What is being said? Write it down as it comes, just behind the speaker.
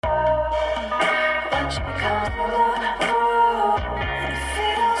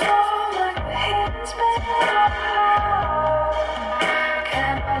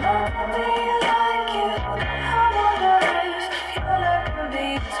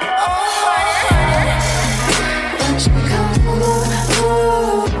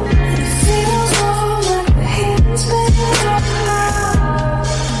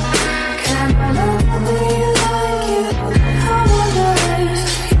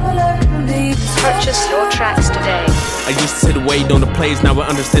Purchase your tracks today. I used to sit and wait on the plays, now I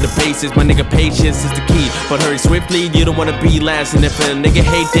understand the basis. My nigga, patience is the key, but hurry swiftly, you don't wanna be last. And if a nigga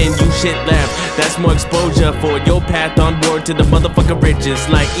hate, then you shit laugh. That's more exposure for your path onward to the motherfucking riches.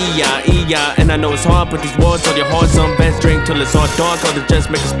 Like E-ya, and I know it's hard, but these words on your heart, some best drink till it's all dark, or to just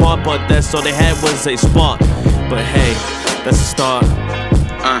make a spark, but that's all they had was a spark. But hey, that's a start.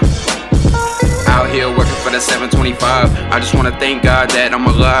 Out here working for the 725. I just wanna thank God that I'm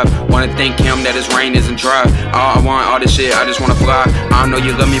alive. Wanna thank Him that His rain isn't dry. I want all this shit, I just wanna fly. I know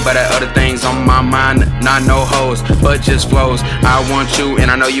you love me, but that other things on my mind. Not no hoes, but just flows. I want you, and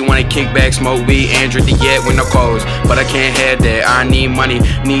I know you wanna kick back, smoke weed, and drink the yet with no clothes. But I can't have that, I need money,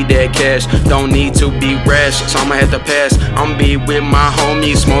 need that cash. Don't need to be rash, so I'ma have to pass. I'm be with my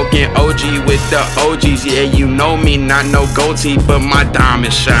homies, smoking OG with the OGs. Yeah, you know me, not no goatee, but my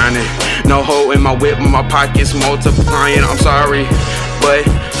diamond shining. No hole in my whip, my pockets multiplying. I'm sorry, but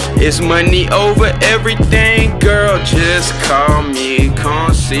it's money over everything. Girl, just call me,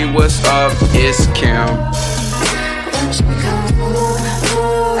 come see what's up. It's Kim.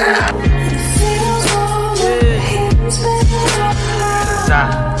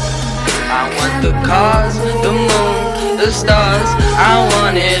 I want the cars, the moon, the stars. I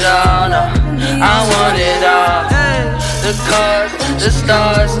want it all, no, I want it all. The cars, the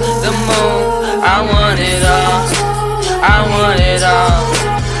stars, the moon. I want it all, I want it all.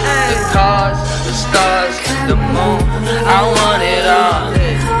 The cars, the stars, the moon. I want it all,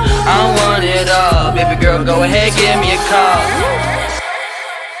 I want it all. Baby girl, go ahead, give me a call.